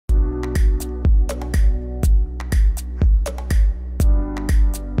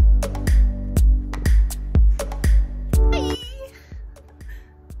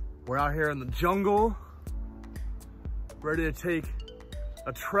out here in the jungle, ready to take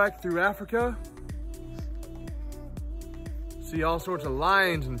a trek through Africa. See all sorts of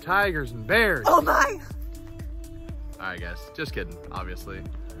lions and tigers and bears. Oh my! All right, guys, just kidding, obviously.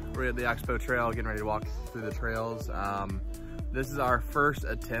 We're at the Expo Trail, getting ready to walk through the trails. This is our first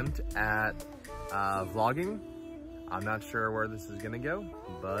attempt at vlogging. I'm not sure where this is gonna go,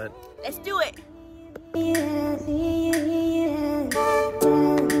 but let's do it.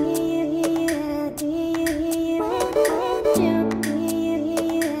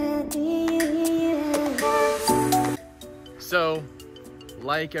 So,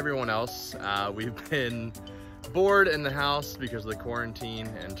 like everyone else, we've been bored in the house because of the quarantine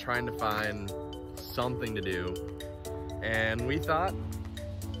and trying to find something to do. And we thought,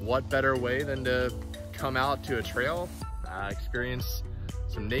 what better way than to come out to a trail, experience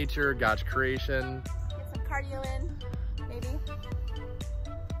some nature, God's creation. Get some cardio in, maybe.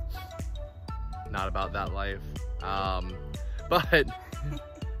 Not about that life. But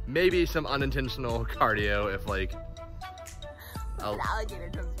maybe some unintentional cardio if like, An alligator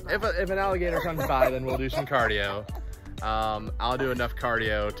comes by. if an alligator comes by, then we'll do some cardio. I'll do enough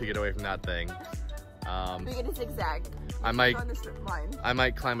cardio to get away from that thing. We're gonna zigzag. I might On the strip line. I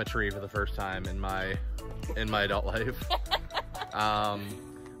might climb a tree for the first time in my adult life.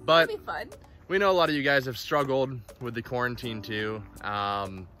 But It'll be fun. we know a lot of you guys have struggled with the quarantine too.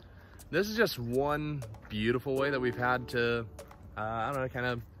 This is just one beautiful way that we've had to, I don't know, kind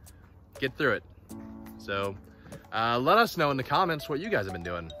of get through it. So let us know in the comments what you guys have been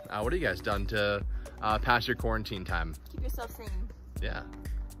doing. What have you guys done to pass your quarantine time? Keep yourself sane. Yeah.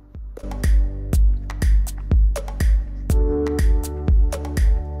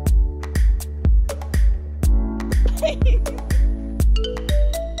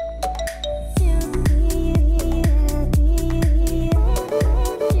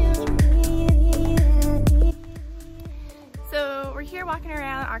 So we're here walking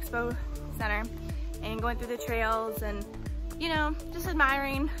around Expo Center and going through the trails and, you know, just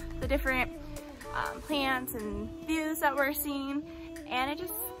admiring the different plants and views that we're seeing. And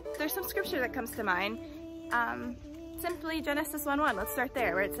there's some scripture that comes to mind. Simply Genesis 1:1, let's start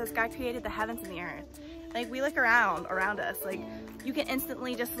there, where it says God created the heavens and the earth. Like, we look around us, like you can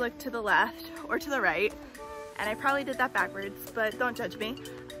instantly just look to the left or to the right. And I probably did that backwards, but don't judge me.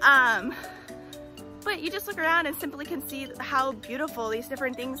 But you just look around and simply can see how beautiful these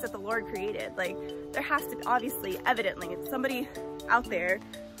different things that the Lord created. Like, there has to be, obviously, evidently, somebody out there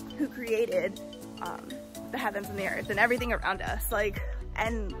who created the heavens and the earth and everything around us. Like,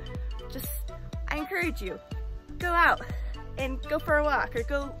 and just, I encourage you, go out and go for a walk or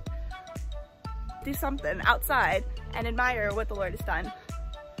go do something outside and admire what the Lord has done.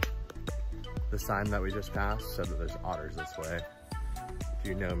 The sign that we just passed said that there's otters this way. If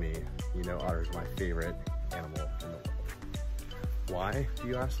you know me, you know otters are my favorite animal in the world. Why, do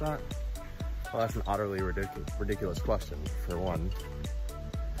you ask that? Well, that's an utterly ridiculous question, for one.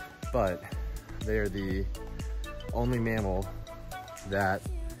 But they are the only mammal that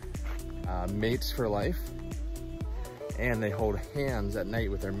mates for life, and they hold hands at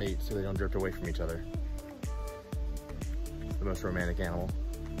night with their mates so they don't drift away from each other. It's the most romantic animal.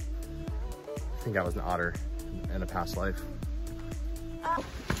 I think I was an otter in a past life.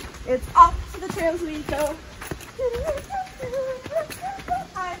 It's off to the trails we go.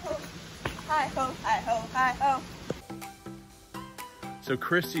 Hi ho, hi ho, hi ho, hi ho. So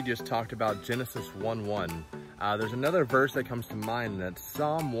Christy just talked about Genesis 1:1. There's another verse that comes to mind, and that's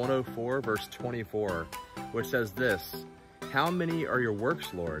Psalm 104, verse 24, which says this: "How many are your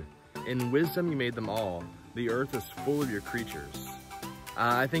works, Lord? In wisdom you made them all. The earth is full of your creatures."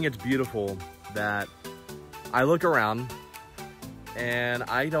 I think it's beautiful that I look around and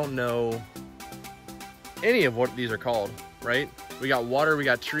I don't know any of what these are called, right? We got water, we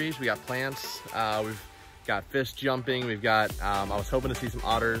got trees, we got plants, we've got fish jumping, we've got, I was hoping to see some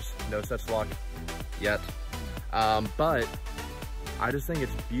otters, no such luck yet. But I just think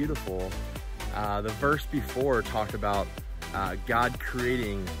it's beautiful. The verse before talked about God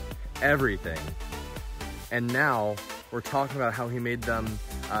creating everything. And now we're talking about how he made them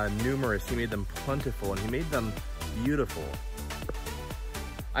numerous, he made them plentiful, and he made them beautiful.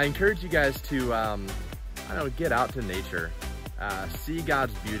 I encourage you guys to, I don't know, get out to nature, see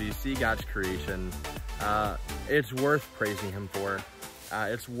God's beauty, see God's creation. It's worth praising him for.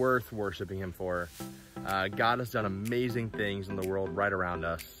 It's worth worshiping him for. God has done amazing things in the world right around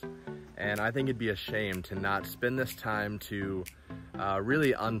us. And I think it'd be a shame to not spend this time to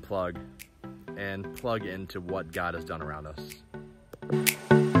really unplug and plug into what God has done around us.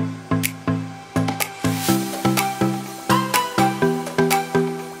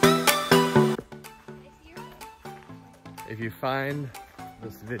 If you find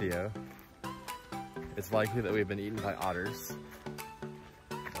this video, it's likely that we've been eaten by otters.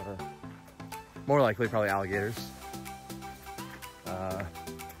 Or more likely, probably alligators.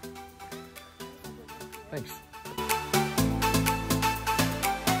 Thanks.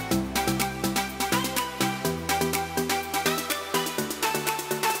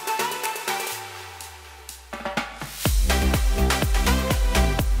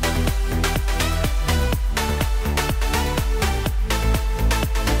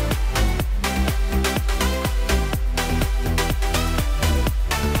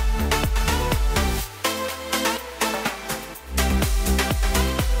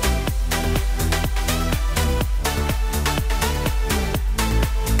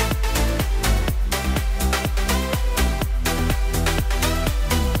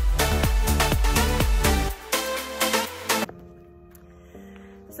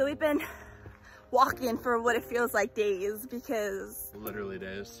 So we've been walking for what it feels like days because Literally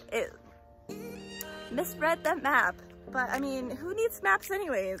days. it misread the map. But I mean, who needs maps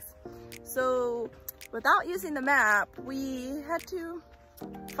anyways? So without using the map, we had to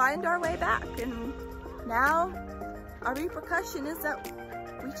find our way back, and now our repercussion is that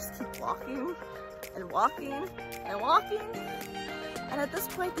we just keep walking and walking and walking. And at this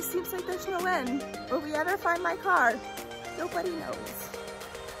point, it seems like there's no end. Will we ever find my car? Nobody knows.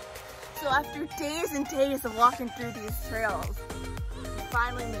 So after days and days of walking through these trails, we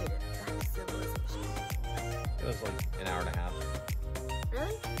finally made it back to civilization. It was like an hour and a half.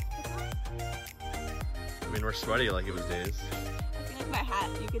 Really? I mean, we're sweaty like it was days. I feel like my hat,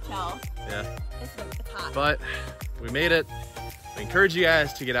 you could tell. Yeah. It's hot. But we made it. We encourage you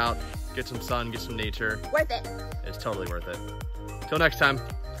guys to get out, get some sun, get some nature. Worth it. It's totally worth it. Till next time.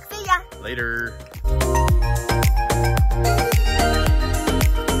 See ya. Later.